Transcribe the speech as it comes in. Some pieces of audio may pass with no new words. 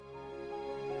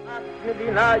A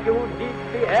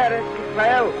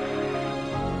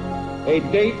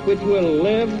date which will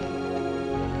live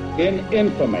in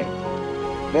infamy.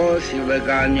 Both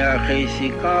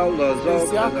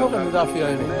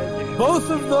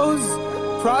of those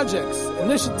projects,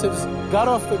 initiatives, got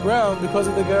off the ground because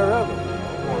of the Ger Rebbe.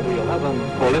 The 11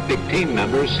 Olympic team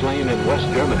members slain in West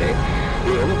Germany.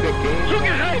 The Olympic Games.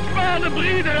 Zugereicht waren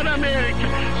Brüder in Amerika.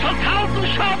 Schon 1000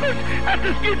 Shabbos at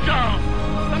the Skizar.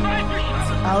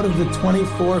 Out of the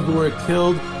 24 who were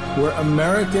killed were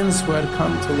Americans who had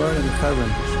come to learn in Hebron.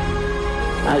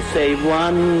 I say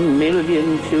 1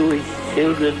 million Jewish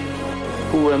children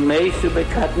who were made to be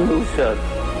cut loose.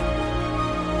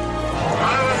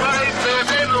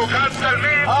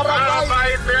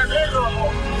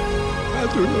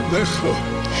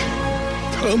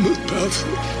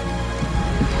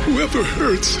 Whoever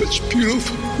heard such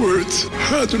beautiful words?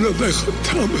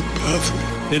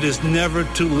 It is never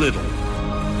too little.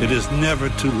 It is never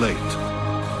too late.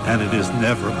 And it is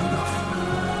never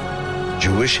enough.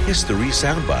 Jewish History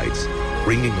Soundbites,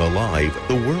 bringing alive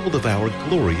the world of our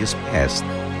glorious past.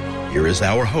 Here is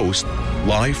our host,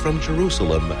 live from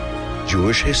Jerusalem,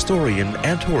 Jewish historian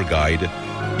and tour guide,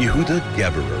 Yehuda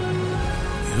Geberer.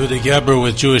 Yehuda Geberer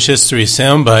with Jewish History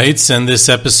Soundbites, and this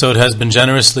episode has been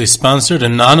generously sponsored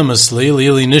anonymously.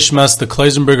 Lili Nishmas, the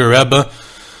Kloisenberger Rebbe,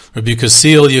 Rabbi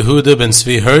Kasil Yehuda ben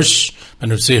Tzvi Hirsch,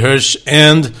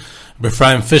 and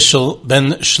Ephraim Fischel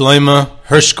ben Shloima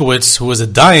Hershkowitz, who was a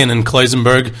Dayan in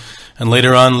Kloisenberg and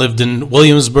later on lived in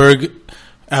Williamsburg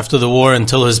after the war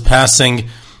until his passing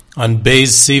on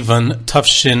Beis Sivan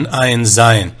Tafshin Ayin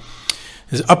Zayin.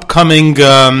 His upcoming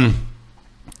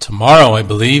tomorrow, I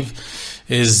believe,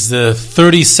 is the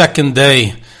 32nd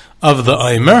day of the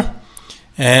Omer,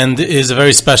 and is a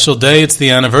very special day. It's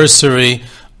the anniversary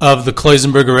of the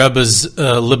Kloisenberger Rebbe's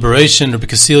liberation, Rabbi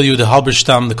Kasil Yehuda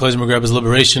Halberstam, the Kloisenberger Rebbe's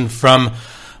liberation from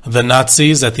the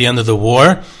Nazis at the end of the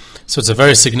war. So it's a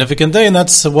very significant day, and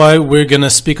that's why we're going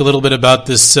to speak a little bit about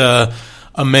this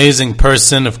amazing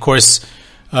person. Of course,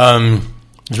 there's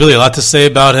really a lot to say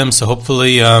about him, so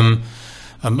hopefully I'm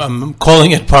calling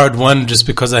it part one just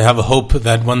because I have a hope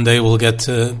that one day we'll get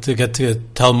to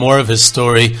tell more of his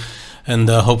story, and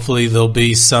hopefully there'll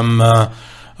be some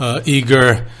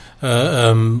eager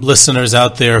listeners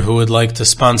out there who would like to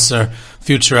sponsor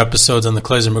future episodes on the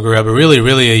Kloisenberger Rebbe.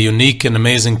 Really a unique and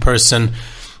amazing person.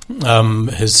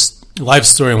 His life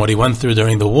story and what he went through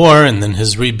during the war, and then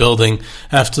his rebuilding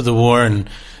after the war, and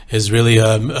his really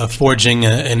forging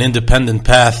an independent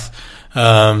path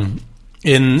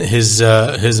in his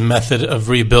method of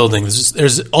rebuilding.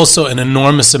 There's also an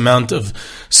enormous amount of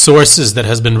sources that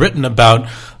has been written about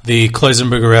the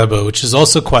Kloisenberger Rebbe, which is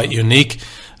also quite unique.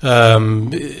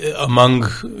 Among,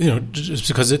 just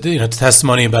because it's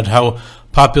testimony about how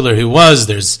popular he was.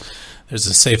 There's a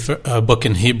sefer book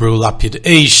in Hebrew, Lapid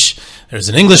Eish. There's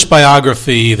an English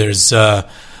biography. There's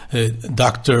Rabbi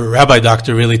Dr.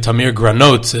 Tamir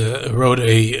Granot wrote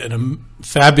a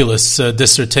fabulous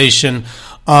dissertation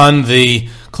on the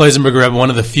Kloisenberger Rebbe,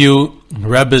 one of the few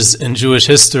Rebbes in Jewish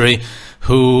history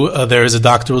who there is a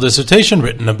doctoral dissertation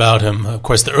written about him. Of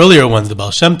course, the earlier ones, the Baal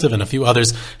Shem Tov and a few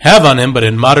others, have on him, but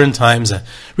in modern times,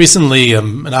 recently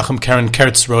Menachem Karen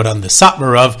Kertz wrote on the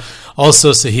Satmarov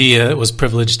also, so he was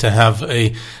privileged to have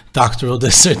a doctoral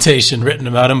dissertation written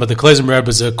about him, but the Kloisenberger Rebbe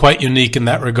is quite unique in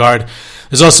that regard.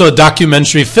 There's also a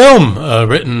documentary film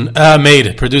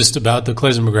produced about the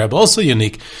Kloisenberger Rebbe, also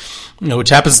unique, which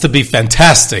happens to be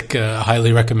fantastic,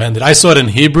 highly recommended. I saw it in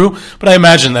Hebrew, but I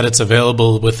imagine that it's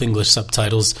available with English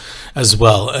subtitles as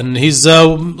well. And he's,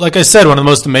 like I said, one of the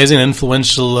most amazing and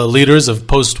influential leaders of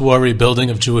post-war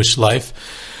rebuilding of Jewish life.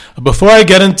 Before I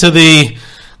get into the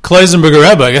Kloisenberger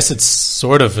Rebbe, I guess it's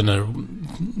sort of in a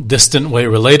distant way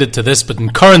related to this, but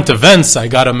in current events, I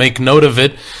got to make note of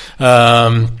it.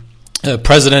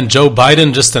 President Joe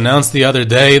Biden just announced the other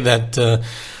day that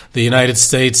the United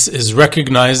States is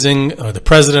recognizing, or the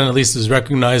president at least is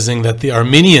recognizing, that the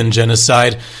Armenian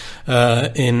genocide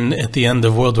at the end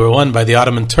of World War I by the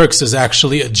Ottoman Turks is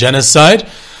actually a genocide,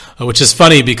 which is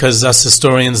funny because us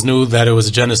historians knew that it was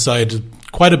a genocide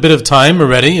quite a bit of time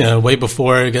already, way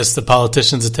before, I guess, the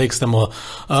politicians. It takes them a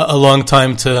long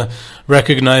time to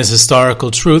recognize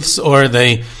historical truths, or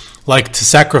they like to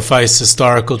sacrifice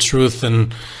historical truth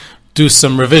and do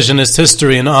some revisionist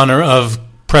history in honor of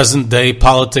present-day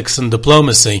politics and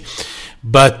diplomacy.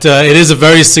 But it is a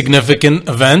very significant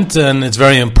event, and it's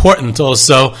very important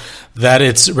also that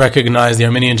it's recognized, the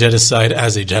Armenian genocide,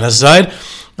 as a genocide.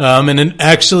 And it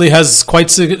actually has quite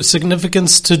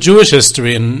significance to Jewish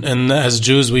history, and as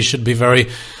Jews we should be very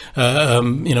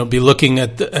be looking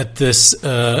at this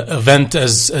event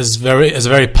as a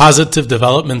very positive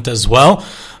development as well.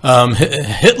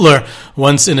 Hitler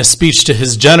once, in a speech to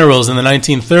his generals in the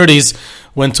 1930s,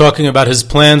 when talking about his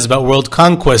plans about world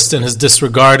conquest and his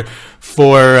disregard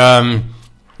for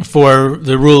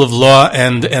the rule of law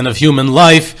and of human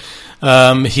life,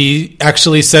 he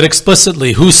actually said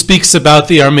explicitly, "Who speaks about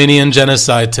the Armenian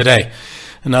genocide today?"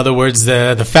 In other words,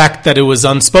 the fact that it was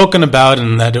unspoken about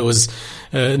and that it was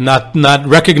not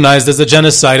recognized as a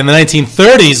genocide in the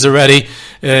 1930s already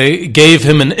gave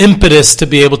him an impetus to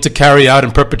be able to carry out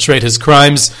and perpetrate his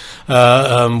crimes,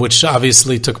 which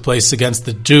obviously took place against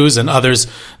the Jews and others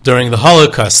during the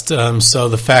Holocaust. So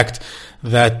the fact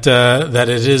that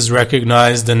it is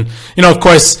recognized, and of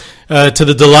course, to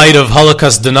the delight of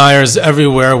Holocaust deniers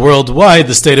everywhere worldwide,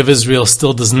 the State of Israel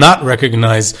still does not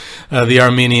recognize the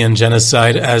Armenian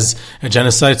genocide as a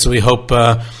genocide. So we hope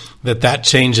that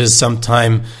changes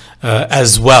sometime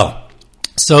as well.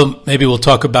 So maybe we'll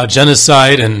talk about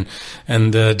genocide and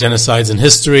genocides in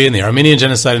history and the Armenian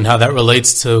genocide and how that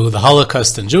relates to the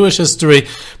Holocaust and Jewish history.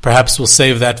 Perhaps we'll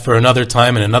save that for another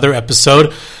time in another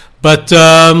episode. But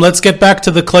let's get back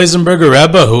to the Kloisenberger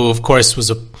Rebbe, who of course was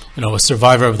a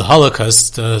survivor of the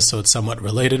Holocaust, so it's somewhat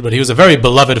related. But he was a very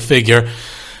beloved figure.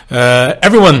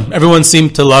 Everyone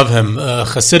seemed to love him.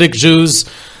 Hasidic Jews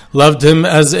loved him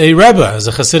as a Rebbe, as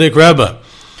a Hasidic Rebbe.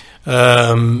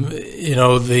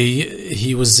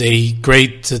 He was a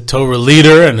great Torah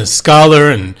leader and a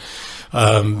scholar, and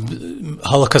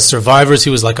Holocaust survivors. He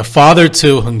was like a father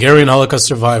to Hungarian Holocaust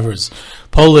survivors,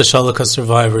 Polish Holocaust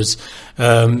survivors.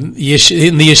 In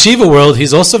the yeshiva world,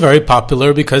 he's also very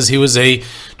popular because he was a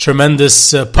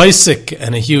tremendous paisik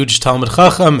and a huge Talmud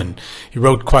Chacham, and he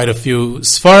wrote quite a few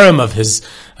Sfarim of his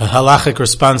halachic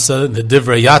responsa, the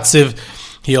Divrei Yatziv.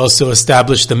 He also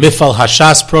established the Mifal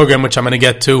Hashas program, which I'm going to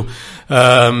get to.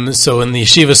 So in the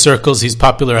yeshiva circles, he's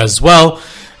popular as well.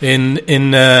 And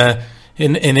then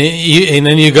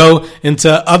you go into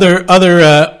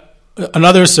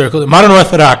another circle, modern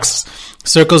Orthodox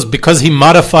circles, because he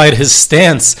modified his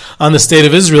stance on the State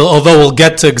of Israel. Although we'll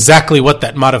get to exactly what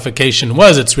that modification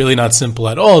was, it's really not simple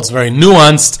at all. It's very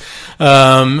nuanced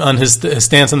on his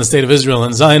stance on the State of Israel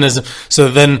and Zionism. So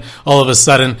then all of a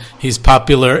sudden he's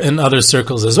popular in other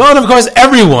circles as well. And of course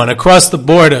everyone across the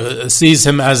board sees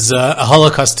him as a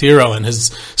Holocaust hero, and his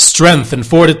strength and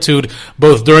fortitude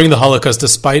both during the Holocaust,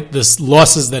 despite the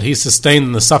losses that he sustained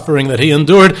and the suffering that he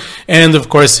endured, and of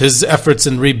course his efforts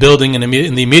in rebuilding in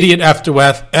the immediate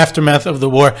aftermath of the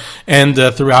war and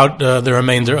throughout the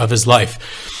remainder of his life.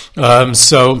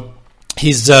 So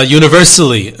he's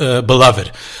universally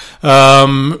beloved.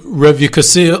 Rav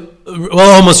Yukasir,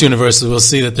 almost universally. We'll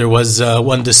see that there was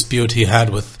one dispute he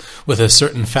had with a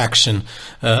certain faction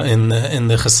in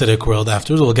the Hasidic world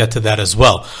afterwards. We'll get to that as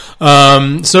well. So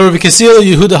Rav Yukasir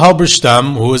Yehuda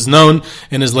Halberstam, who was known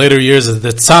in his later years as the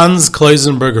Tzanz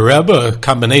Kloisenberger Rebbe, a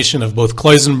combination of both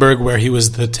Kloisenberg, where he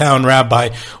was the town rabbi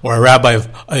or a rabbi of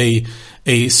a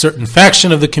certain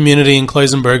faction of the community in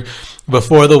Kloisenberg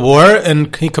before the war,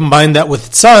 and he combined that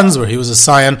with Tzanz, where he was a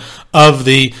scion of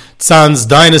the Tzanz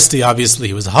dynasty. Obviously,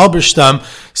 he was a Halberstam,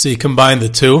 so he combined the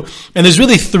two. And there's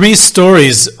really three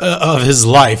stories of his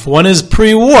life. One is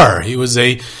pre-war. He was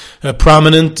a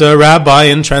prominent rabbi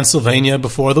in Transylvania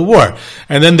before the war.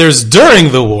 And then there's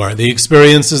during the war, the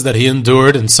experiences that he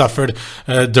endured and suffered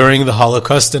during the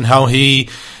Holocaust, and how he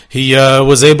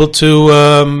was able to,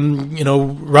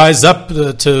 rise up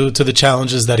to the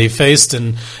challenges that he faced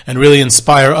and really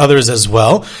inspire others as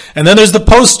well. And then there's the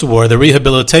post-war, the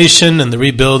rehabilitation and the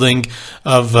rebuilding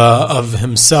of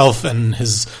himself and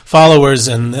his followers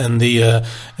and the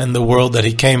world that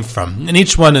he came from. And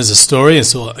each one is a story. And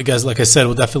so, I guess, like I said,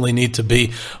 will definitely need to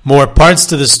be more parts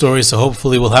to this story. So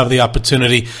hopefully, we'll have the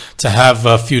opportunity to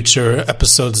have future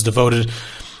episodes devoted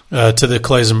to the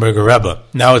Kloisenberger Rebbe.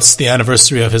 Now it's the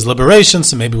anniversary of his liberation,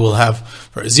 so maybe we'll have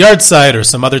for his yahrzeit or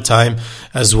some other time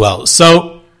as well.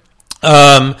 So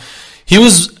he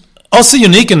was also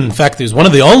unique. In fact, he was one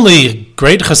of the only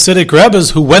great Hasidic Rebbes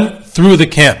who went through the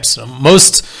camps.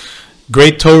 Most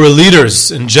great Torah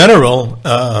leaders in general,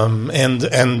 and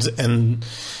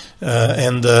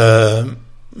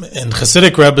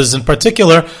Hasidic Rebbes in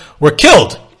particular, were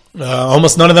killed.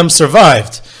 Almost none of them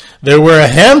survived. There were a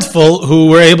handful who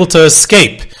were able to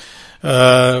escape.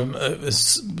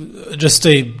 Just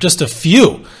a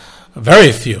few,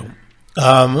 very few.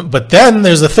 But then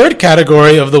there's a third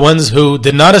category of the ones who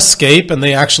did not escape, and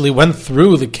they actually went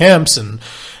through the camps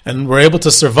and were able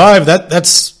to survive.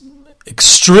 That's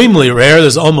extremely rare.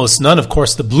 There's almost none. Of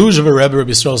course, the Blujever Rebbe,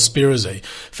 Rabbi Yisrael Spir, is a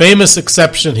famous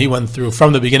exception. He went through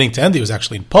from the beginning to end. He was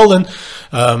actually in Poland,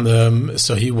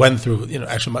 so he went through,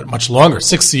 actually much longer,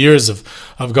 6 years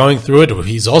of going through it.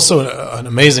 He's also an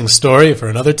amazing story for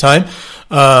another time.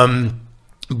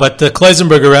 But the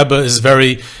Kleisenberger Rebbe is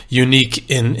very unique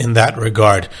in that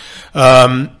regard.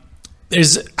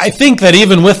 I think that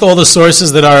even with all the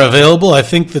sources that are available, I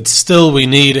think that still we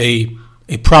need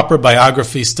a proper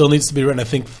biography still needs to be written. I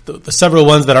think the several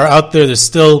ones that are out there, there's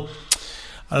still,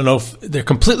 I don't know if they're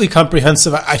completely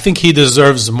comprehensive. I think he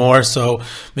deserves more, so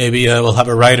maybe we'll have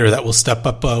a writer that will step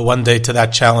up one day to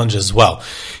that challenge as well.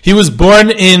 He was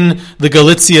born in the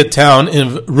Galicia town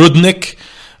in Rudnik,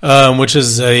 which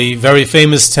is a very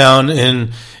famous town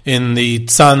in the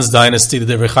Tzanz dynasty.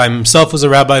 The Divrei Chaim himself was a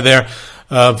rabbi there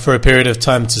for a period of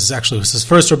time. It was his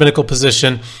first rabbinical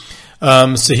position.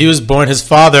 So he was born, his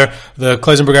father, the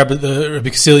Kleisenberg Rebbe, the Rabbi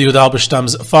Kasil Yehuda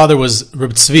Halberstam's father was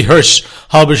Rabbi Tzvi Hirsch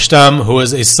Halberstam, who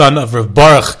was a son of Rav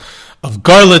Baruch of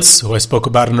Garlitz, who I spoke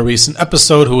about in a recent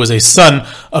episode, who was a son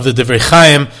of the Divrei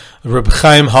Chaim, Rabbi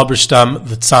Chaim Halberstam,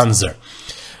 the Tzanzer.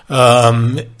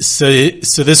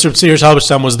 So this Rabbi Tzvi Hirsch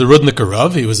Halberstam was the Rudniker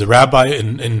Rav. He was a rabbi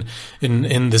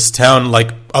in this town,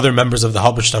 like other members of the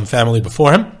Halberstam family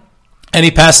before him. And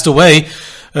he passed away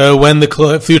when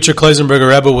the future Kleisenberger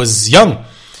Rebbe was young.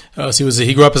 So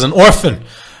he grew up as an orphan,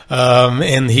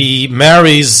 and he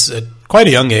marries at quite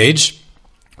a young age,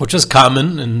 which was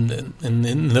common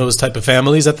in those type of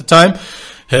families at the time.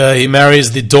 He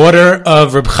marries the daughter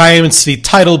of Reb Chaim Tzvi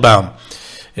Teitelbaum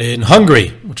in Hungary,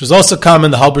 which was also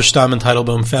common. The Halberstam and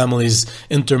Teitelbaum families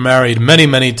intermarried many,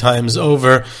 many times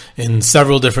over in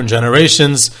several different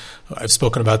generations. I've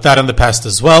spoken about that in the past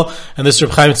as well. And this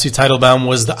Reb Chaim Tzvi Teitelbaum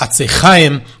was the Atzei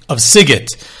Chaim of Sigit.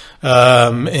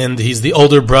 And he's the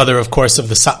older brother, of course, of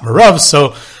the Satmar Rav.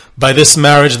 So by this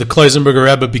marriage, the Kleisenberger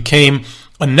Rebbe became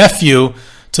a nephew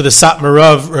to the Satmar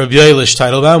Rav, Rabbi Yoelish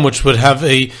Teitelbaum, which would have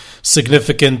a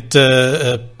significant,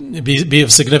 be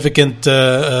of significant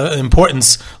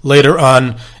importance later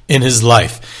on in his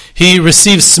life. He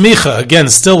received smicha, again,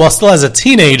 still as a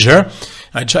teenager.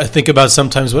 I think about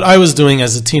sometimes what I was doing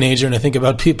as a teenager, and I think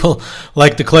about people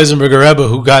like the Kleisenberger Rebbe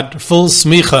who got full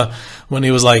smicha when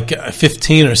he was like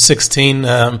 15 or 16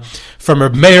 from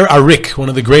Reb Meir Arik, one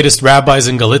of the greatest rabbis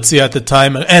in Galicia at the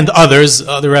time, and other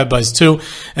rabbis too.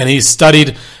 And he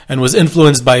studied and was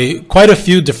influenced by quite a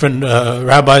few different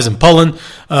rabbis in Poland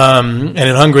and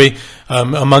in Hungary.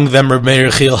 Among them, Reb Meir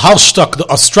Yechiel Hallstatt, the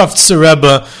Ostrovtzer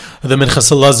Rebbe, the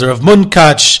Minchas Elazar of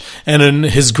Munkach, and in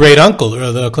his great uncle,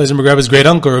 the Kleisenberger Rebbe's great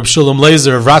uncle, Reb Shulam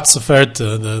Leiser of Ratzefert,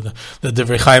 the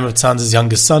Divrei Chaim of Tzanz's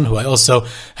youngest son, who I also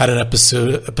had an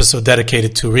episode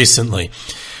dedicated to recently.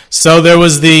 So there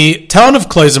was the town of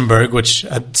Kleisenberg, which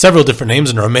had several different names.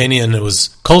 In Romanian it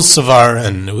was Kosovar,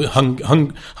 and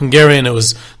Hungarian it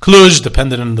was Cluj,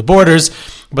 dependent on the borders.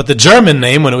 But the German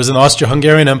name, when it was in the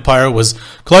Austro-Hungarian Empire, was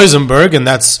Kleisenberg, and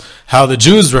that's how the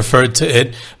Jews referred to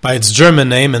it, by its German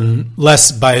name and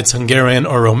less by its Hungarian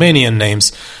or Romanian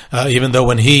names, even though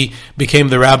when he became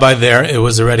the rabbi there, it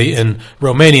was already in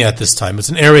Romania at this time. It's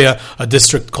an area, a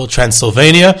district called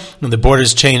Transylvania, and the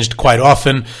borders changed quite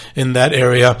often in that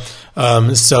area.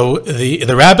 So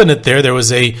the rabbinate there was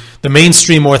the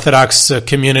mainstream Orthodox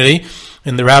community,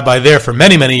 and the rabbi there for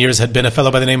many, many years had been a fellow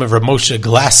by the name of Rav Moshe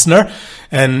Glasner,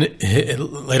 and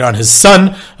later on his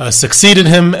son succeeded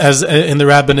him as in the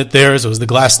rabbinate there. So it was the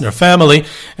Glasner family,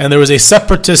 and there was a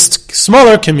separatist,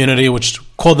 smaller community which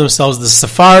called themselves the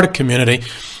Sephard community,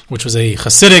 which was a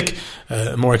Hasidic,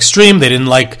 more extreme. They didn't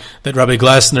like that Rabbi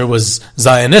Glasner was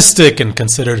Zionistic and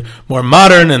considered more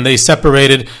modern, and they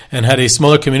separated and had a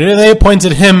smaller community. They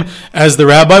appointed him as the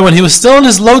rabbi when he was still in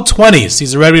his low 20s.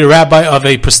 He's already a rabbi of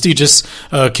a prestigious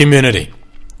community.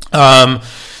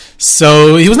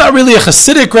 So he was not really a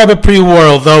Hasidic rabbi pre-war,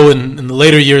 although in the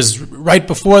later years, right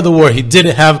before the war, he did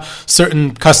have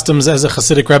certain customs as a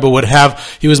Hasidic rabbi would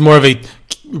have. He was more of a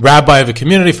rabbi of a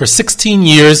community for 16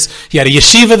 years. He had a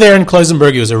yeshiva there in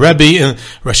Kleisenberg. He was a rebbe in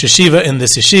Rosh Yeshiva in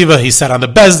this yeshiva. He sat on the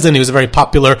Bezdin. He was a very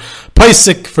popular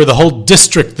paisik for the whole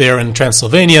district there in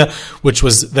Transylvania, which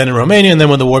was then in Romania, and then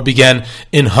when the war began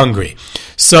in Hungary.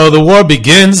 So the war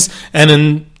begins, and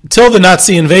until the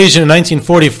Nazi invasion in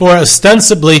 1944,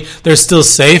 ostensibly they're still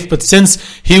safe, but since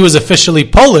he was officially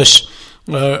Polish,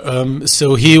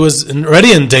 so he was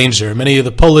already in danger. Many of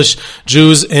the Polish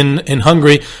Jews in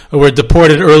Hungary were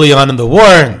deported early on in the war,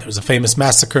 and there was a famous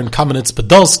massacre in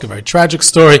Kamenets-Podolsk, a very tragic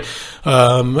story,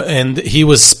 and he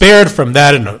was spared from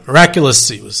that, and miraculous.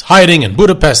 He was hiding in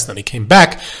Budapest, then he came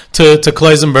back to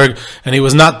Kleisenberg, and he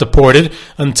was not deported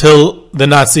until the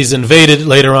Nazis invaded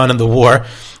later on in the war.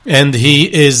 and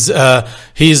he's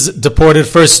deported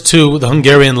first to the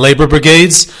Hungarian labor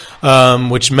brigades,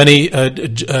 which many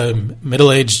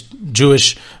middle-aged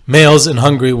Jewish males in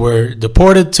Hungary were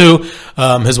deported to.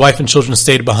 His wife and children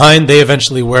stayed behind. They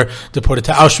eventually were deported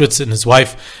to Auschwitz, and his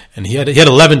wife, and he had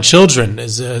 11 children.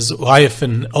 His wife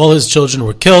and all his children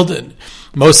were killed, and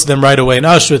most of them right away in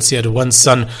Auschwitz. He had one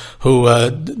son who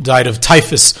died of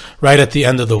typhus right at the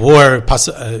end of the war,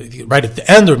 right at the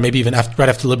end, or maybe even right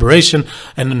after liberation.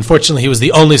 And unfortunately, he was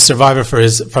the only survivor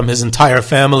from his entire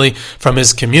family, from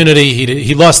his community.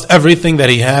 He lost everything that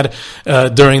he had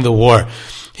during the war.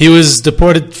 He was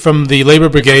deported from the labor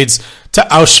brigades to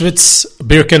Auschwitz,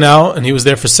 Birkenau, and he was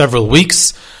there for several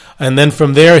weeks. And then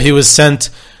from there, he was sent,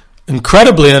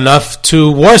 incredibly enough,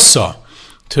 to Warsaw,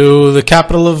 to the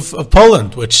capital of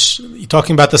Poland, which, you're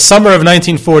talking about the summer of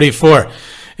 1944.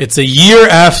 It's a year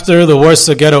after the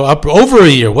Warsaw Ghetto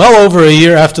well over a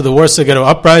year after the Warsaw Ghetto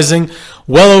uprising,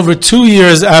 well over 2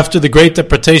 years after the Great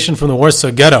Deportation from the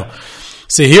Warsaw Ghetto.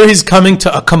 So here he's coming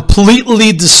to a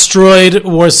completely destroyed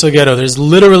Warsaw Ghetto. There's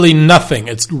literally nothing.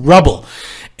 It's rubble.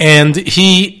 And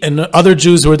he and other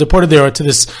Jews who were deported there are to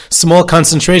this small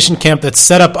concentration camp that's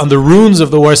set up on the ruins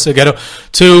of the Warsaw Ghetto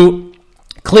to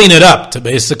clean it up, to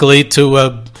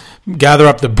gather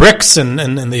up the bricks,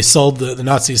 and they sold the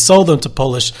Nazis sold them to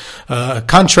Polish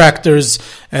contractors,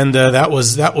 and that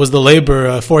was the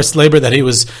labor, forced labor that he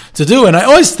was to do. And I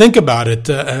always think about it.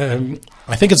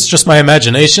 I think it's just my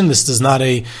imagination. This is not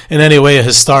in any way a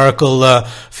historical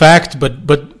fact,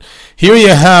 but here you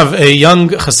have a young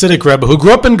Hasidic Rebbe who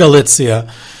grew up in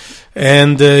Galicia,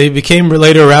 and he became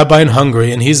later a rabbi in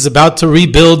Hungary, and he's about to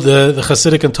rebuild the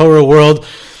Hasidic and Torah world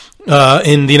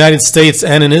in the United States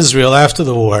and in Israel after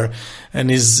the war. And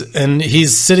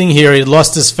he's sitting here. He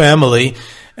lost his family,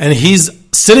 and he's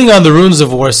sitting on the ruins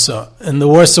of Warsaw. And the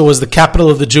Warsaw was the capital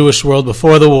of the Jewish world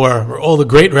before the war, where all the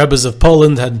great Rebbes of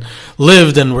Poland had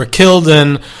lived and were killed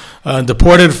and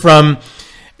deported from.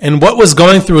 And what was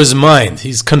going through his mind?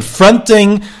 He's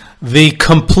confronting the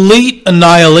complete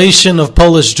annihilation of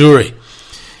Polish Jewry.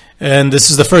 And this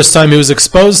is the first time he was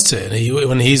exposed to it.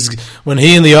 When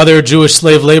he and the other Jewish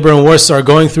slave labor in Warsaw are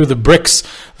going through the bricks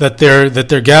that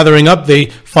they're gathering up, they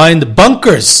find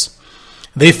bunkers.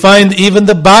 They find even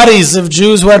the bodies of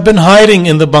Jews who had been hiding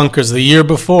in the bunkers the year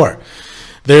before.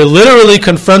 They're literally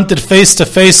confronted face to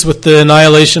face with the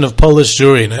annihilation of Polish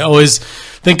Jewry. And I always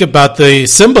think about the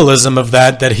symbolism of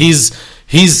that he's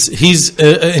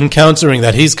encountering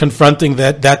that. He's confronting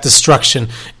that destruction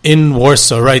in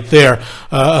Warsaw right there,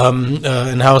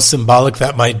 and how symbolic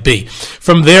that might be.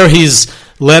 From there, he's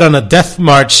led on a death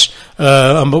march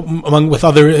with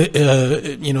other,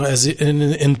 as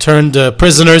interned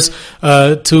prisoners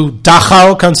to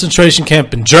Dachau concentration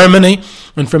camp in Germany,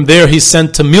 and from there he's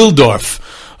sent to Mühldorf,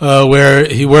 where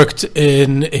he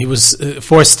was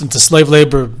forced into slave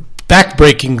labor,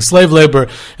 backbreaking slave labor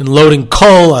and loading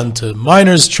coal onto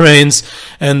miners' trains,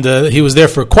 and he was there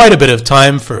for quite a bit of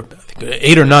time, for I think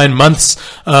 8 or 9 months,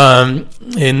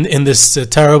 in this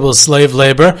terrible slave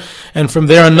labor, and from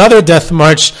there another death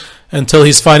march until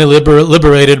he's finally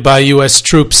liberated by U.S.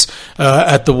 troops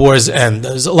at the war's end.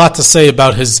 There's a lot to say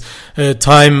about his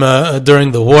time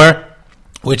during the war,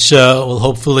 which we'll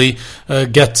hopefully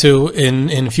get to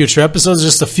in future episodes.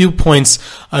 Just a few points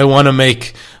I want to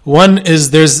make. One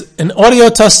is there's an audio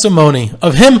testimony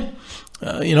of him.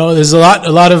 There's a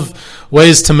lot of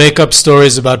ways to make up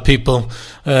stories about people,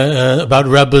 about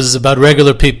Rebbes, about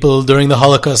regular people during the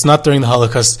Holocaust, not during the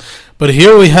Holocaust. But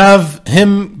here we have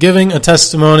him giving a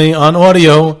testimony on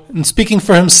audio and speaking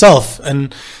for himself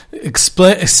and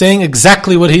saying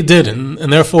exactly what he did,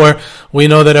 and therefore we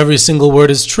know that every single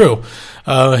word is true.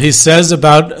 He says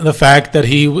about the fact that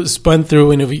he went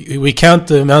through, and we count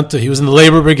the amount he was in the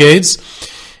labor brigades.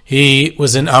 He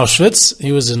was in Auschwitz.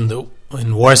 He was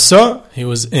in Warsaw. He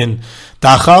was in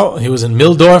Dachau. He was in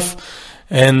Mühldorf,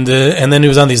 and then he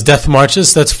was on these death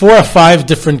marches. That's 4 or 5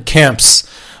 different camps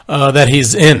that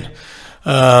he's in,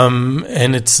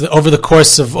 and it's over the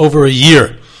course of over a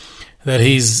year that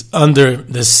he's under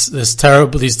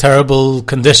these terrible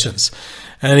conditions.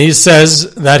 And he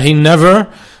says that he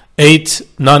never ate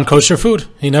non-kosher food.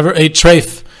 He never ate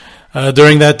treif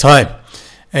during that time.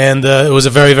 And it was a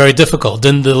very, very difficult.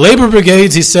 In the labor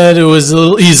brigades, he said it was a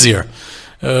little easier.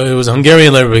 It was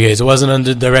Hungarian labor brigades. It wasn't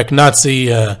under direct Nazi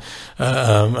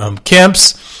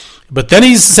camps. But then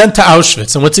he's sent to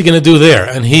Auschwitz, and what's he going to do there?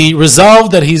 And he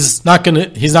resolved that he's not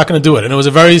going to do it. And it was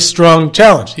a very strong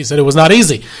challenge. He said it was not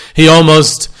easy. He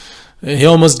almost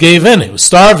gave in. He was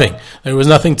starving. There was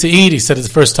nothing to eat. He said the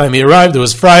first time he arrived, it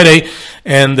was Friday,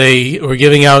 and they were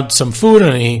giving out some food,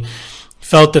 and he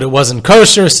felt that it wasn't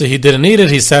kosher, so he didn't eat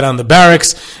it. He sat on the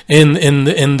barracks in the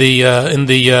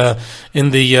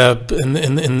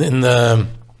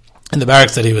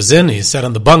barracks that he was in. He sat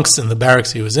on the bunks in the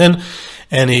barracks he was in,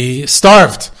 and he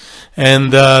starved.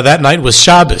 And that night was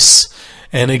Shabbos,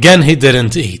 and again he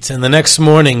didn't eat. And the next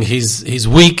morning he's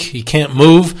weak, he can't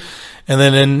move, and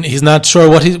then he's not sure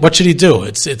what should he do.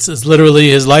 It's literally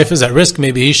his life is at risk.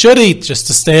 Maybe he should eat just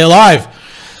to stay alive.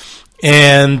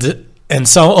 And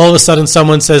so all of a sudden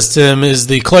someone says to him, "Is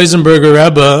the Kloisenberger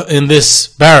Rebbe in this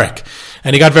barrack?"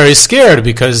 And he got very scared,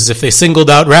 because if they singled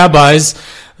out rabbis,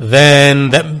 then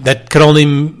that could only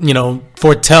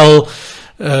foretell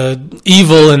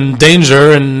evil and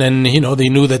danger, and they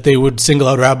knew that they would single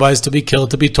out rabbis to be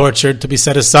killed, to be tortured, to be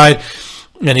set aside,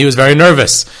 and he was very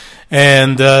nervous.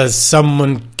 And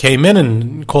someone came in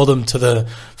and called him to the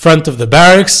front of the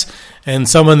barracks, and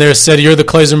someone there said, "You're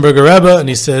the Kloisenberger Rebbe?" And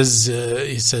he says,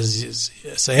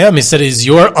 "Yes, I am." He said, "Is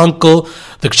your uncle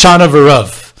the Kshana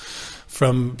V'Rav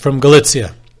from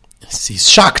Galicia?" He's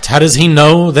shocked. How does he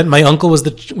know that my uncle was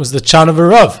the Kshana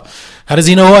V'Rav? How does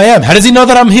he know who I am? How does he know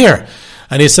that I'm here?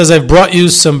 And he says, "I've brought you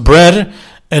some bread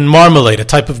and marmalade, a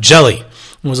type of jelly."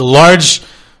 It was a large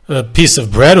piece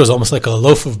of bread. It was almost like a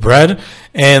loaf of bread,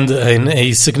 and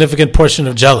a significant portion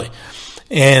of jelly.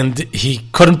 And he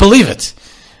couldn't believe it.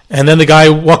 And then the guy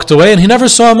walked away, and he never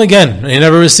saw him again. He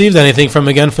never received anything from him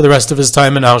again for the rest of his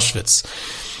time in Auschwitz.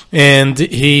 And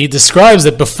he describes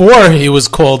that before he was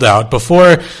called out,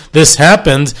 before this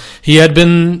happened, he had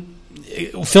been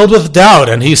filled with doubt,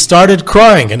 and he started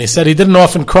crying. And he said he didn't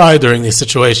often cry during these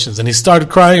situations. And he started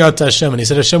crying out to Hashem, and he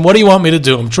said, "Hashem, what do you want me to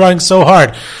do? I'm trying so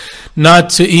hard not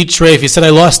to eat treif." He said,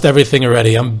 "I lost everything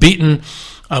already. I'm beaten.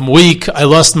 I'm weak. I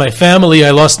lost my family.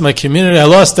 I lost my community. I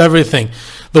lost everything.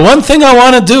 The one thing I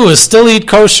want to do is still eat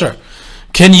kosher.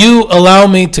 Can you allow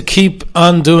me to keep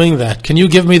on doing that? Can you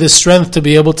give me the strength to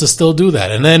be able to still do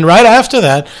that?" And then right after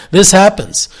that, this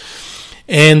happens.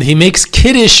 And he makes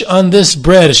kiddush on this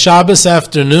bread, Shabbos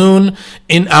afternoon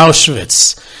in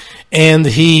Auschwitz. And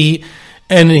he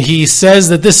says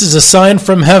that this is a sign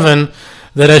from heaven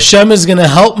that Hashem is going to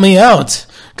help me out.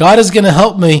 God is going to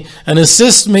help me and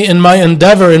assist me in my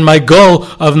endeavor, in my goal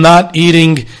of not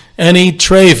eating any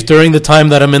treif during the time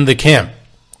that I'm in the camp.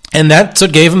 And that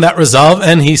gave him that resolve,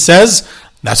 and he says,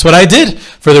 that's what I did.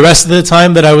 For the rest of the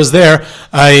time that I was there,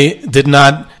 I did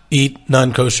not eat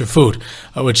non-kosher food,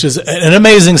 which is an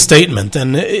amazing statement.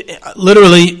 And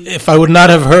literally, if I would not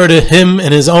have heard him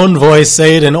in his own voice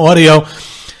say it in audio,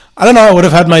 I don't know, I would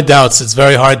have had my doubts. It's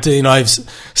very hard to, I've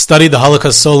studied the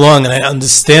Holocaust so long, and I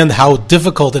understand how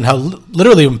difficult and how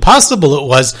literally impossible it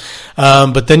was,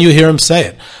 but then you hear him say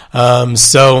it.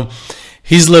 So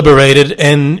he's liberated,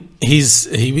 and he ends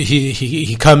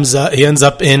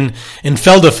up in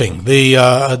Feldafing,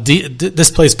 the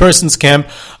displaced persons camp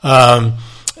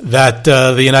that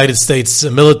the United States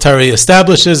military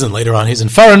establishes, and later on he's in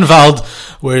Fahrenwald,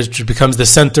 where it becomes the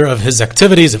center of his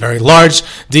activities, a very large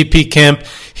DP camp.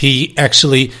 He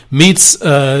actually meets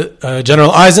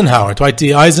General Eisenhower, Dwight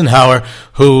D. Eisenhower,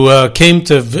 who came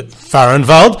to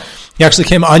Fahrenwald. He actually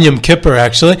came on Yom Kippur,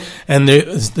 actually, and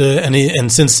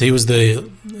since he was the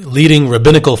leading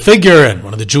rabbinical figure and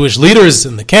one of the Jewish leaders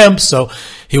in the camp, so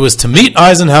he was to meet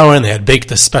Eisenhower, and they had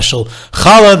baked a special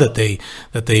challah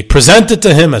that they presented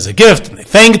to him as a gift, and they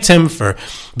thanked him for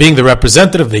being the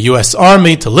representative of the U.S.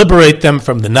 Army to liberate them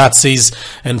from the Nazis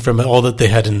and from all that they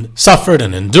had suffered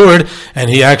and endured. And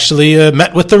he actually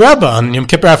met with the Rebbe on Yom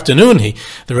Kippur afternoon.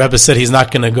 The Rebbe said he's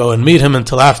not going to go and meet him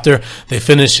until after they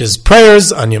finish his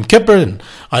prayers on Yom Kippur, and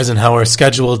Eisenhower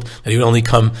scheduled that he would only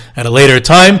come at a later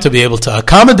time to be able to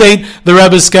accommodate the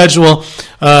Rebbe's schedule.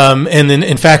 And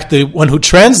in fact, the one who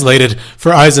translated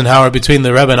for Eisenhower between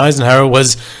the Rebbe and Eisenhower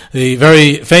was the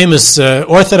very famous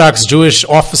Orthodox Jewish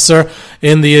officer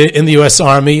in the U.S.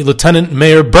 Army, Lieutenant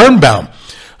Mayor Birnbaum,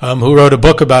 who wrote a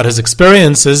book about his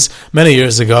experiences many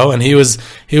years ago, and he was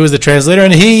the translator,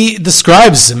 and he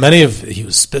describes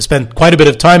he spent quite a bit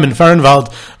of time in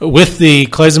Fahrenwald with the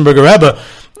Kloisenberger Rebbe.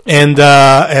 And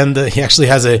he actually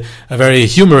has a very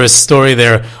humorous story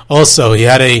there also. He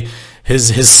had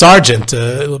his sergeant,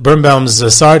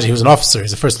 Birnbaum's sergeant, he was an officer,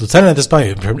 he's the first lieutenant at this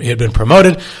point, he had been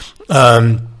promoted,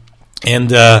 and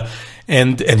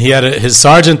he had his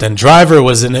sergeant and driver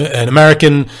was a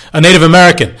Native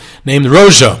American named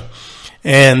Rojo.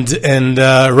 And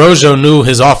Rojo knew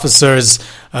his officers'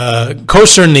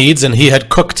 kosher needs, and he had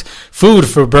cooked food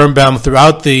for Birnbaum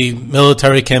throughout the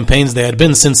military campaigns they had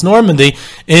been since Normandy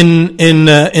in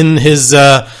his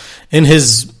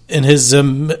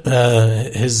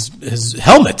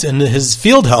helmet, in his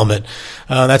field helmet.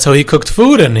 That's how he cooked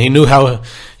food, and he knew how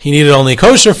he needed only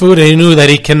kosher food, and he knew that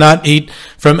he cannot eat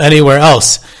from anywhere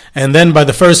else. And then by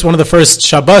one of the first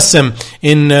Shabbosim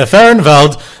in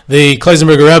Fahrenwald, the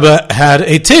Kloisenberger Rebbe had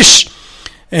a tish,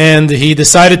 and he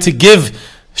decided to give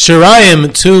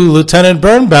Shirayim to Lieutenant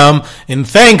Birnbaum in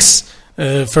thanks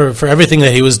for everything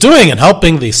that he was doing and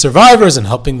helping the survivors and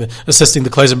assisting the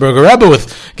Kloisenberger Rebbe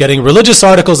with getting religious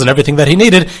articles and everything that he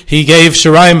needed. He gave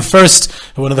Shirayim first.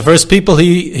 One of the first people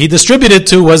he distributed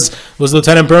to was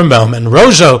Lieutenant Birnbaum. And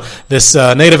Rojo, this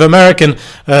Native American,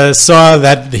 saw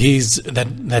that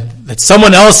that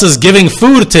someone else is giving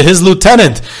food to his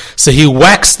lieutenant. So he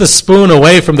whacks the spoon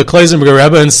away from the Kloisenberger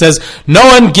Rebbe and says, "No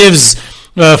one gives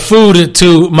food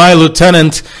to my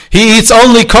lieutenant. He eats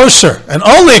only kosher, and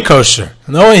only kosher.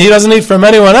 No, he doesn't eat from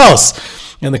anyone else."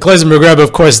 And the Kloisenberger Rebbe,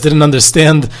 of course, didn't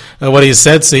understand what he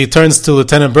said, so he turns to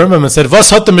Lieutenant Birnbaum and said, "Was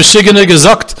hat der Mishigener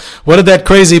gesagt? What did that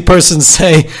crazy person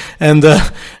say?" And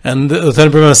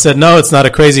Lieutenant Birnbaum said, "No, it's not a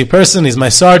crazy person. He's my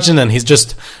sergeant, and he's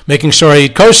just making sure I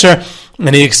eat kosher."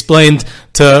 And he explained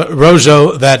to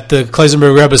Rojo that the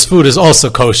Kloisenberger Rebbe's food is also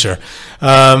kosher.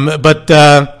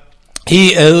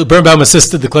 Birnbaum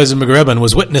assisted the Kloisenberger Rebbe and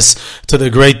was witness to the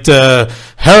great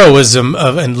heroism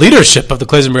and leadership of the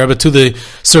Kloisenberger Rebbe to the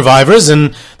survivors,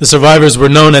 and the survivors were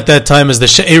known at that time as the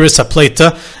She'eris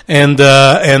HaPleita, and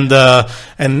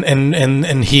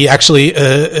he actually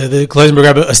the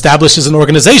Kloisenberger Rebbe establishes an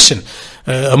organization,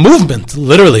 a movement,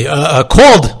 literally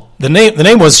called. The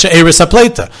name was She'eris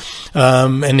HaPleita.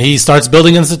 And he starts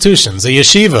building institutions, a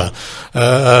yeshiva,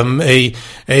 a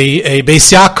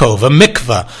Beis Yaakov, a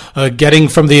mikvah, getting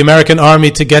from the American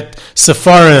army to get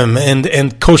sefarim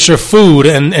and kosher food,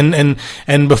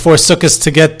 and before Sukkot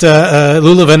to get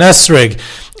lulav and esrog,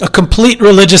 a complete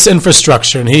religious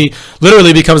infrastructure. And he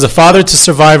literally becomes a father to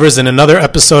survivors. In another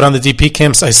episode on the DP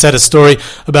camps, I said a story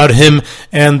about him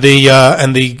and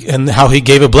how he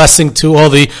gave a blessing to all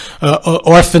the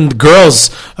orphaned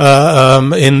girls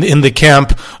in the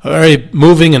camp. A very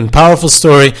moving and powerful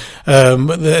story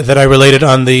that I related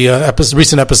on the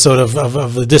recent episode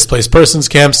of the displaced persons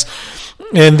camps.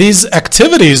 And these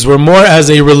activities were more as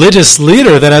a religious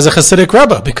leader than as a Hasidic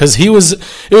Rebbe, because it was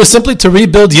simply to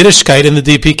rebuild Yiddishkeit in the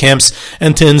DP camps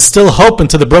and to instill hope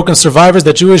into the broken survivors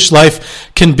that Jewish life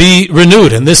can be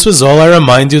renewed. And this was all, I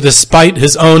remind you, despite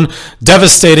his own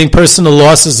devastating personal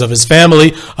losses of his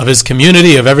family, of his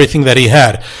community, of everything that he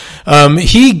had.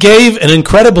 He gave an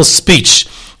incredible speech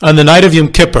on the night of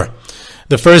Yom Kippur,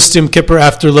 the first Yom Kippur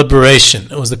after liberation.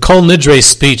 It was the Kol Nidre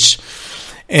speech,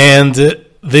 and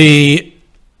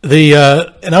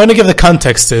and I want to give the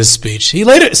context to his speech. He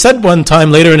later said one time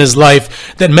later in his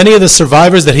life that many of the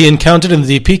survivors that he encountered in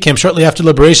the DP camp shortly after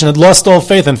liberation had lost all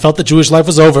faith and felt that Jewish life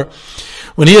was over.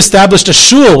 When he established a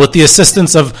shul with the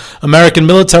assistance of American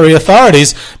military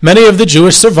authorities, many of the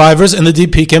Jewish survivors in the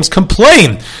DP camps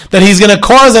complained that he's going to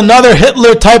cause another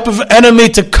Hitler type of enemy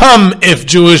to come if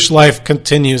Jewish life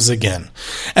continues again.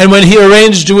 And when he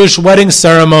arranged Jewish wedding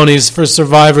ceremonies for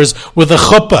survivors with a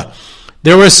chuppah,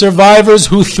 there were survivors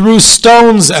who threw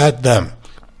stones at them.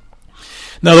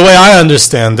 Now, the way I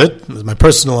understand it, my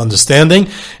personal understanding,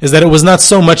 is that it was not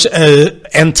so much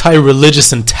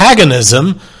anti-religious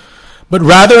antagonism, but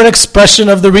rather an expression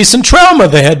of the recent trauma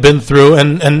they had been through,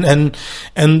 and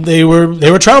they were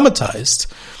traumatized.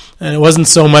 And it wasn't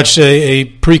so much a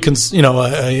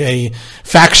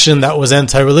faction that was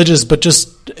anti-religious, but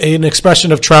just an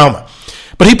expression of trauma.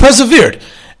 But he persevered,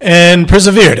 and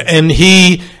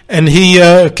he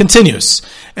continues.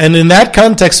 And in that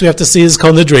context, we have to see his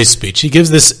Kol Nidre speech. He gives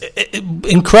this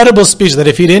incredible speech that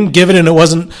if he didn't give it and it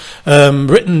wasn't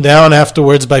written down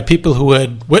afterwards by people who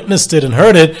had witnessed it and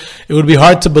heard it, it would be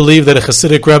hard to believe that a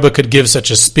Hasidic Rebbe could give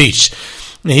such a speech.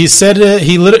 He said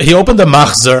he opened the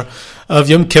Machzor of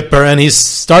Yom Kippur and he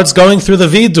starts going through the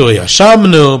Vidui,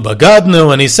 Hashamnu,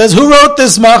 Bagadnu, and he says, "Who wrote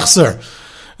this Machzor?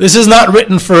 This is not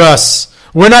written for us.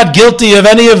 We're not guilty of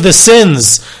any of the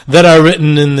sins that are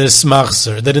written in this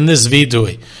Machzor, that in this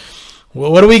Vidui.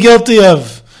 What are we guilty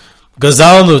of?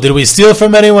 Gazalnu, did we steal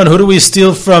from anyone? Who do we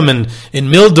steal from in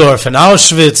Mildorf and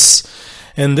Auschwitz?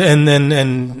 And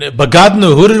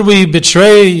Bagadnu, who did we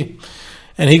betray?"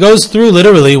 And he goes through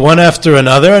literally one after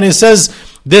another, and he says,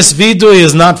 this Vidui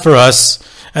is not for us,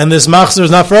 and this Machzor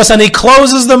is not for us, and he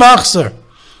closes the Machzor.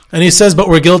 And he says, but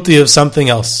we're guilty of something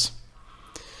else.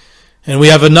 And we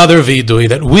have another vidui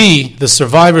that we, the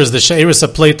survivors, the She'eris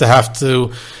HaPleita,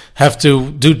 have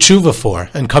to do tshuva for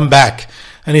and come back.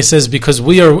 And he says, because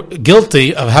we are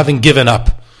guilty of having given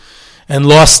up and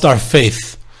lost our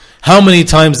faith. How many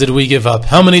times did we give up?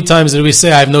 How many times did we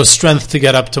say, I have no strength to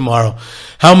get up tomorrow?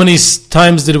 How many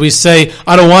times did we say,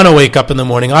 I don't want to wake up in the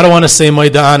morning. I don't want to say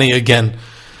Moeda'ani again.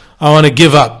 I want to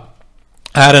give up.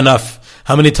 I had enough.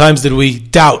 How many times did we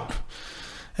doubt?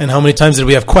 And how many times did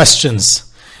we have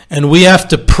questions? And we have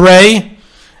to pray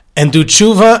and do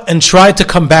tshuva and try to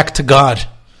come back to God,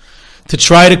 to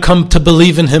try to come to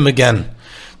believe in Him again,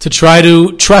 to try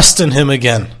to trust in Him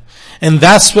again. And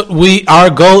that's what our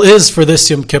goal is for this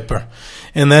Yom Kippur.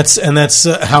 And that's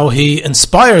how He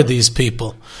inspired these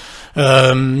people.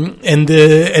 And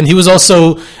he was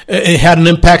also had an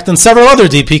impact on several other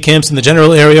DP camps in the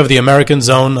general area of the American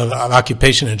zone of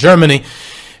occupation in Germany.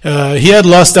 He had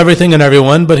lost everything and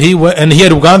everyone, but he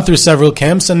had gone through several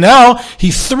camps, and now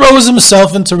he throws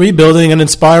himself into rebuilding and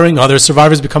inspiring others.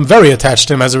 Survivors become very attached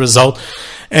to him as a result.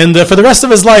 And for the rest of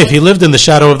his life, he lived in the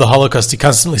shadow of the Holocaust. He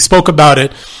constantly spoke about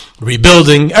it,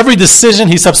 rebuilding. Every decision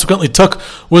he subsequently took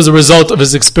was a result of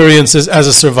his experiences as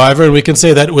a survivor, and we can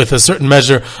say that with a certain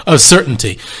measure of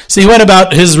certainty. So he went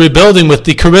about his rebuilding with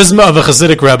the charisma of a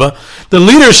Hasidic Rebbe, the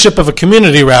leadership of a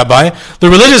community rabbi, the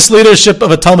religious leadership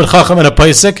of a Talmid Chacham and a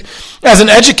Paisik, as an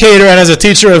educator and as a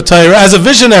teacher of Torah, as a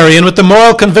visionary, and with the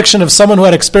moral conviction of someone who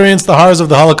had experienced the horrors of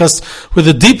the Holocaust with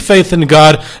a deep faith in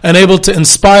God and able to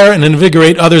inspire and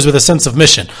invigorate others with a sense of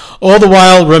mission, all the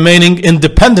while remaining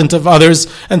independent of others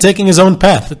and taking his own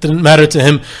path. It didn't matter to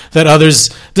him that others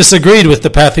disagreed with the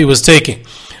path he was taking.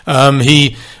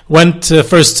 He went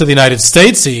first to the United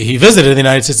States. He visited the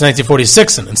United States in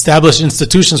 1946 and established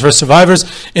institutions for survivors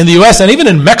in the U.S. and even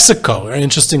in Mexico. Very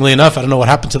interestingly enough, I don't know what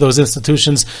happened to those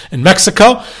institutions in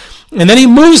Mexico. And then he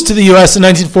moves to the U.S. in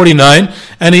 1949,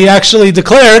 and he actually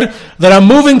declared that I'm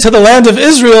moving to the land of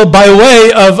Israel by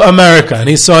way of America. And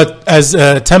he saw it as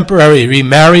temporary. He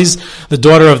remarries the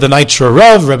daughter of the Nitra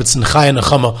Rav, Rebbetzin Chaya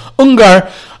Nechama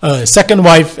Ungar, second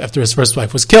wife after his first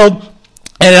wife was killed.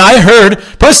 And I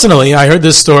heard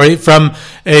this story from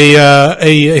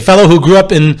a fellow who grew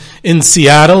up in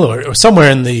Seattle or somewhere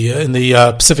in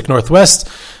the Pacific Northwest.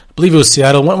 I believe it was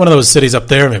Seattle, one of those cities up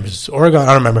there, maybe it was Oregon, I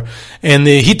don't remember. And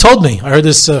he told me, I heard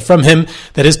this from him,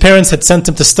 that his parents had sent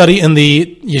him to study in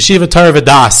the Yeshiva Torah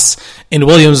Vodaas in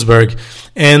Williamsburg.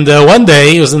 And one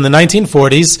day, it was in the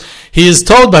 1940s, he is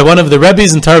told by one of the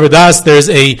Rebbes in Torah Vodaas, there's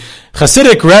a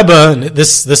Hasidic Rebbe, and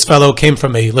this fellow came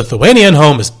from a Lithuanian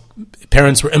home. His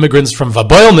parents were immigrants from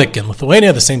Vaboilnik in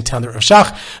Lithuania, the same town that Rav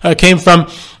Shach came from.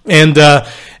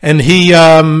 And he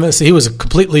was a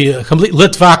complete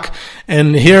Litvak.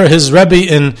 And here his Rebbe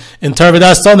in Torah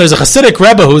Vodaas told him there's a Hasidic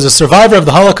Rebbe who is a survivor of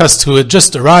the Holocaust who had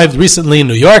just arrived recently in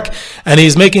New York, and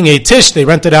he's making a tish. They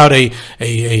rented out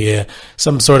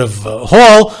some sort of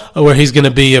hall where he's going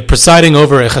to be presiding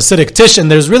over a Hasidic tish, and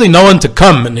there's really no one to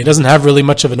come, and he doesn't have really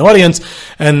much of an audience,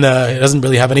 and he doesn't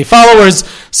really have any followers.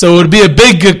 So it would be a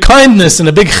big kindness and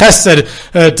a big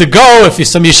chesed to go if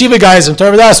some yeshiva guys in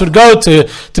Torah Vodaas would go to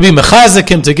be mechazik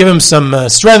him, to give him some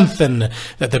strength, and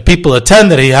that the people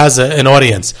attend, that he has an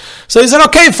audience. So he said,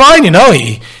 okay, fine,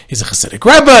 he's a Hasidic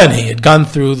Rebbe, and he had gone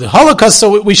through the Holocaust,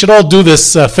 so we should all do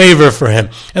this favor for him.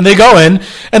 And they go in,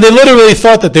 and they literally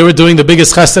thought that they were doing the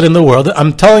biggest chesed in the world.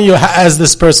 I'm telling you, as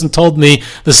this person told me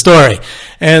the story.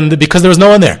 And because there was no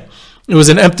one there. It was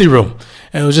an empty room.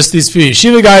 And it was just these few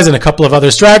yeshiva guys and a couple of other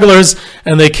stragglers,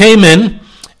 and they came in,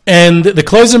 and the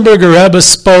Kloisenberger Rebbe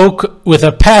spoke with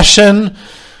a passion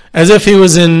as if he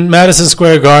was in Madison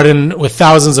Square Garden with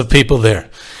thousands of people there.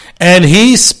 And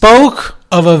he spoke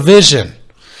of a vision.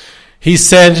 He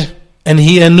said, and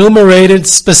he enumerated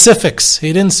specifics.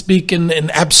 He didn't speak in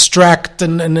abstract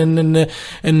and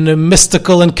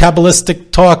mystical and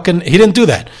Kabbalistic talk, and he didn't do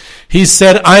that. He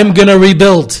said, I'm going to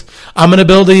rebuild. I'm going to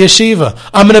build a yeshiva.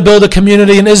 I'm going to build a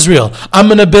community in Israel. I'm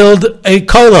going to build a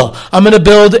kollel. I'm going to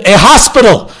build a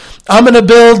hospital. I'm going to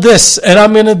build this, and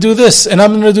I'm going to do this, and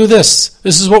I'm going to do this.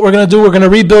 This is what we're going to do. We're going to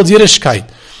rebuild Yiddishkeit.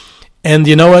 And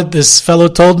you know what this fellow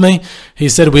told me? He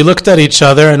said, we looked at each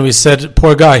other and we said,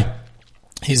 poor guy.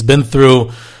 He's been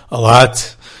through a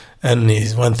lot, and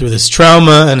he went through this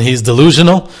trauma, and he's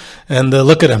delusional. And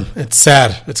look at him. It's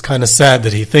sad. It's kind of sad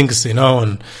that he thinks,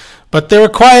 but they were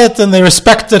quiet and they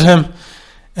respected him.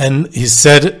 And he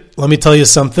said, let me tell you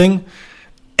something.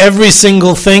 Every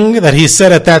single thing that he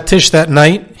said at that tish that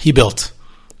night, he built.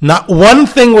 Not one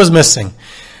thing was missing.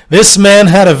 This man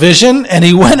had a vision, and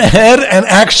he went ahead and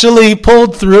actually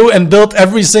pulled through and built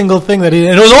every single thing that he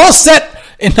did. And it was all set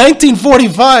in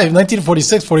 1945,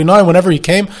 1946, 49, whenever he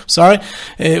came. In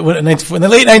the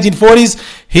late 1940s,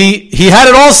 he had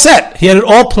it all set. He had it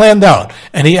all planned out.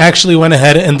 And he actually went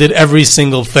ahead and did every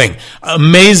single thing.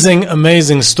 Amazing,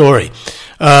 amazing story.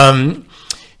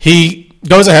 He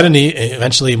goes ahead and he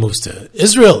eventually moves to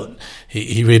Israel.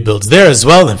 He rebuilds there as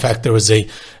well. In fact, there was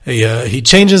he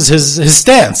changes his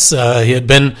stance. He had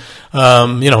been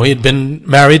He had been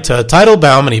married to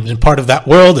Teitelbaum, and he'd been part of that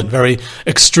world and very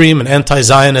extreme and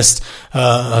anti-Zionist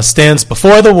stance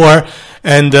before the war.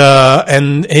 And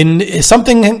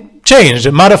something changed,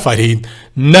 it modified. He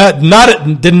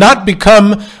did not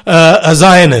become a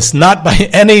Zionist, not by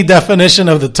any definition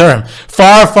of the term.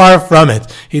 Far, far from it.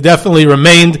 He definitely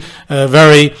remained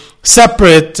very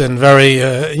separate and very,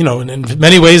 in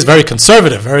many ways very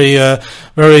conservative, very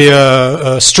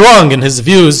strong in his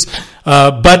views.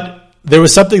 But there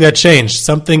was something that changed,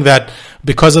 something that,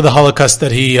 because of the Holocaust,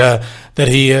 that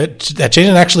changed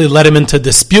and actually led him into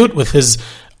dispute with his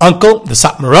uncle, the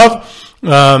Satmarov.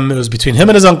 It was between him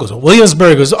and his uncles.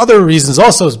 Williamsburg, there was other reasons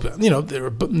also. They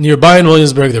were nearby in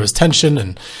Williamsburg. There was tension,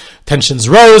 and tensions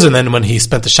rose. And then when he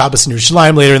spent the Shabbos in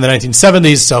Yerushalayim later in the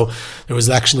 1970s, so there was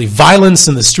actually violence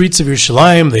in the streets of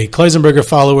Yerushalayim. The Kloisenberger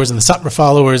followers and the Satmar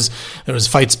followers. There was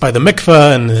fights by the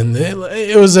mikveh, and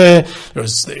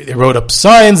they wrote up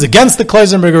signs against the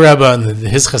Kloisenberger Rebbe, and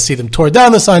his Hasidim tore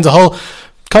down the signs. A whole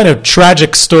kind of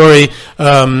tragic story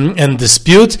and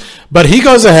dispute, but he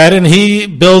goes ahead and he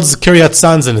builds Kiryat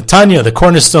Sanz in Netanya, the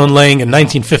cornerstone laying in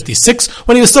 1956,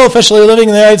 when he was still officially living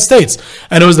in the United States,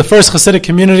 and it was the first Hasidic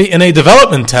community in a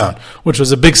development town, which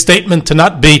was a big statement to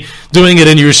not be doing it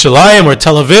in Yerushalayim or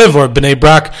Tel Aviv or Bnei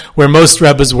Brak, where most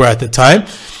Rebbes were at the time.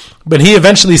 But he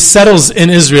eventually settles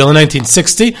in Israel in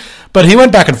 1960. But he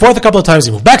went back and forth a couple of times.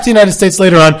 He moved back to the United States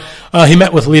later on. He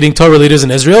met with leading Torah leaders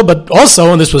in Israel. But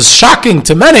also, and this was shocking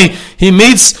to many, he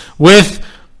meets with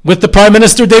the Prime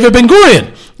Minister David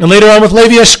Ben-Gurion. And later on with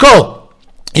Levi Eshkol.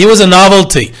 He was a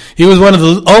novelty. He was one of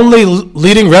the only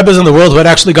leading Rebbes in the world who had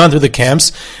actually gone through the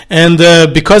camps. And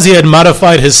because he had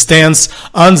modified his stance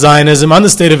on Zionism, on the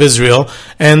state of Israel,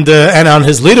 and on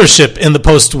his leadership in the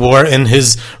post-war, in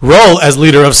his role as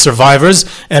leader of survivors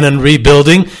and in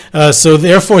rebuilding, so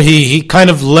therefore he kind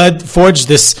of forged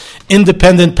this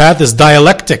independent path, this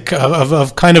dialectic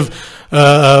of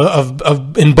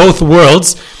in both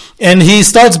worlds. And he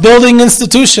starts building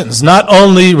institutions, not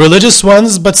only religious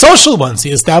ones, but social ones. He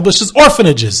establishes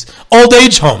orphanages, old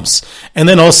age homes, and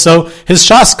then also his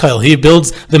Shas Koil. He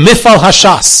builds the Mifal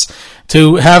HaShas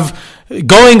to have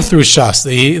going through Shas.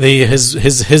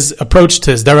 His approach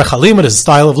to his Derech Halimud, his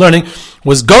style of learning,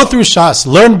 was go through Shas,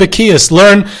 learn Bekiyas,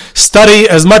 study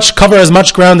cover as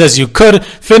much ground as you could,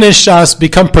 finish Shas,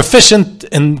 become proficient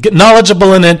and get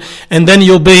knowledgeable in it, and then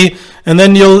you'll be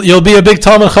a big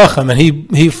Talmid Chacham. And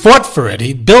he fought for it.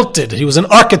 He built it. He was an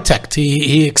architect.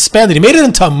 He expanded. He made it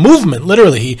into a movement.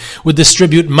 Literally, he would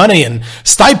distribute money and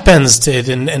stipends to it,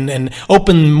 and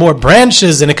open more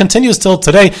branches. And it continues till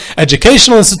today.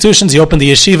 Educational institutions. He opened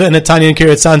the yeshiva in Netanya and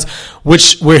Kiryat Sanz,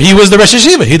 where he was the Rosh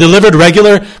Yeshiva. He delivered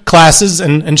regular classes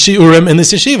and shiurim in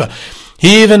this yeshiva.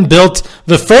 He even built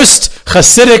the first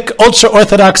Hasidic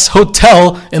ultra-Orthodox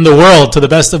hotel in the world, to the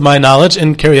best of my knowledge,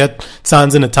 in Kiryat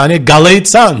Sanz in Netanya, Galei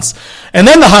Tzanz. And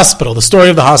then the hospital. The story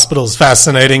of the hospital is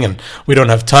fascinating, and we don't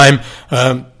have time,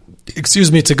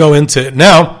 to go into it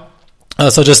now.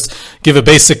 So just give a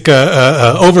basic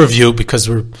overview, because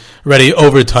we're already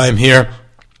over time here.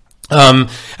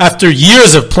 After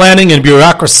years of planning and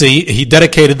bureaucracy, he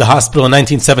dedicated the hospital in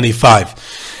 1975.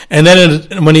 And then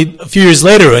a few years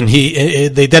later, when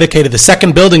they dedicated the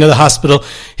second building of the hospital,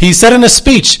 he said in a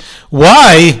speech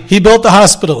why he built the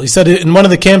hospital. He said in one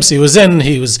of the camps he was in,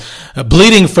 he was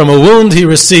bleeding from a wound he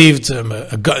received.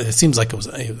 It seems like it was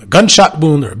a gunshot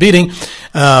wound or a beating,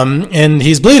 and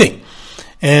he's bleeding.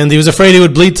 And he was afraid he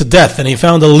would bleed to death, and he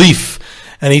found a leaf.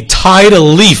 And he tied a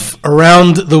leaf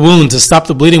around the wound to stop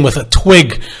the bleeding with a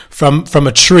twig from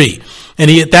a tree. And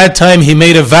at that time he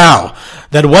made a vow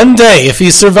that one day, if he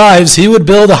survives, he would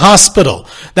build a hospital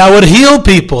that would heal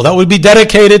people, that would be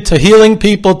dedicated to healing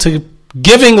people, to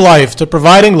giving life, to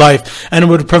providing life, and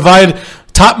would provide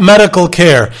top medical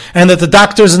care, and that the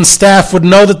doctors and staff would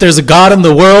know that there's a God in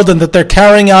the world and that they're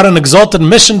carrying out an exalted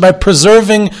mission by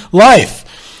preserving life.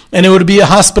 And it would be a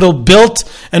hospital built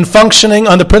and functioning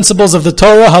on the principles of the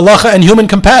Torah, halacha, and human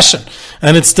compassion.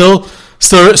 And it still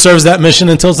serves that mission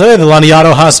until today, the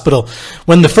Laniado Hospital.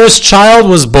 When the first child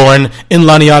was born in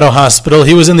Laniado Hospital,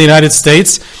 he was in the United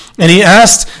States, and he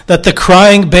asked that the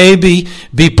crying baby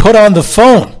be put on the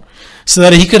phone so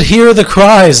that he could hear the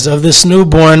cries of this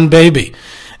newborn baby.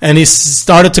 And he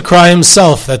started to cry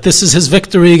himself that this is his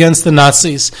victory against the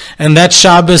Nazis. And that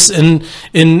Shabbos in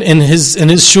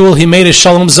his shul, he made a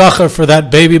Shalom Zachar for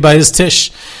that baby by his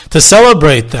tish to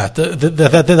celebrate that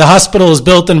the hospital is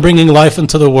built and bringing life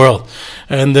into the world,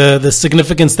 and the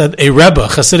significance that a Rebbe,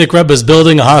 Hasidic Rebbe, is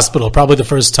building a hospital, probably the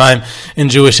first time in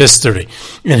Jewish history.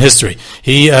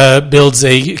 He builds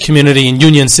a community in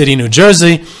Union City, New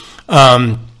Jersey.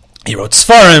 He wrote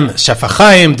Sfarim, Shefa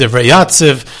Chaim, Divrei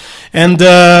Yatziv. And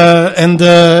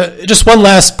just one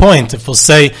last point, if we'll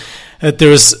say that there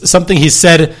was something he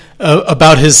said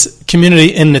about his community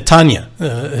in Netanya,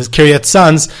 his Kiryat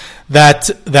Sanz, that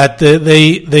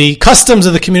the customs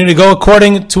of the community go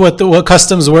according to what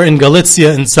customs were in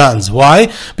Galicia and Sanz.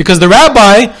 Why? Because the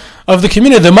rabbi of the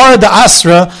community, the Mara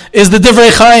d'Asra, is the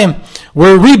Divrei Chaim.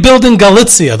 We're rebuilding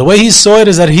Galicia. The way he saw it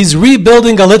is that he's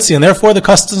rebuilding Galicia, and therefore the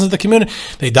customs of the community,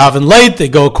 they daven late, they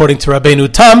go according to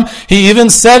Rabbeinu Tam. He even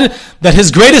said that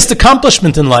his greatest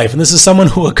accomplishment in life, and this is someone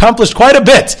who accomplished quite a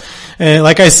bit,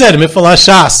 like I said, Mifal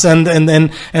HaShas and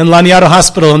Laniado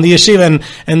Hospital and the yeshiva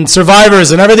and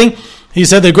survivors and everything. He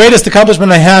said the greatest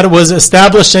accomplishment I had was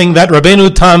establishing that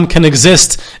Rabbeinu Tam can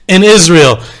exist in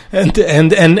Israel, and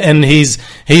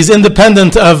he's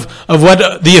independent of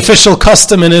what the official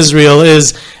custom in Israel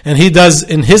is, and he does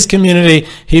in his community.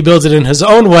 He builds it in his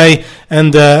own way,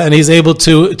 and he's able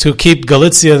to keep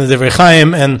Galicia and the Divrei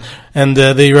Chaim and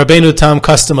the Rabbeinu Tam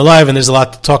custom alive, and there's a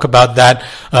lot to talk about that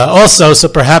also. So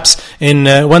perhaps in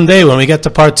one day when we get to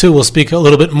part 2, we'll speak a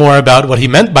little bit more about what he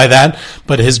meant by that.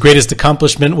 But his greatest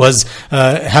accomplishment was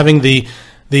having the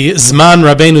Zman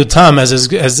Rabbeinu Tam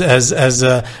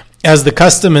as the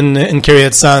custom in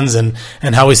Kiryat Sanz, and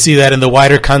how we see that in the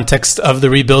wider context of the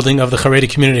rebuilding of the Haredi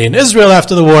community in Israel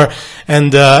after the war,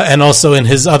 and also in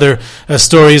his other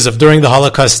stories of during the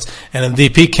Holocaust and in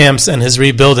DP camps and his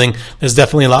rebuilding. There's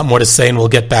definitely a lot more to say, and we'll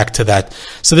get back to that.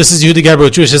 So this is Yehuda Geber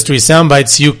with Jewish History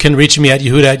Soundbites. You can reach me at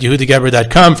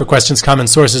yehuda@yehudageber.com for questions,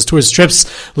 comments, sources, tours, trips,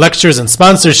 lectures, and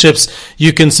sponsorships.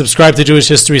 You can subscribe to Jewish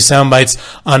History Soundbites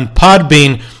on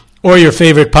Podbean or your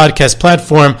favorite podcast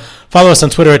platform. Follow us on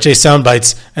Twitter at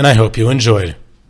JSoundbites, and I hope you enjoyed.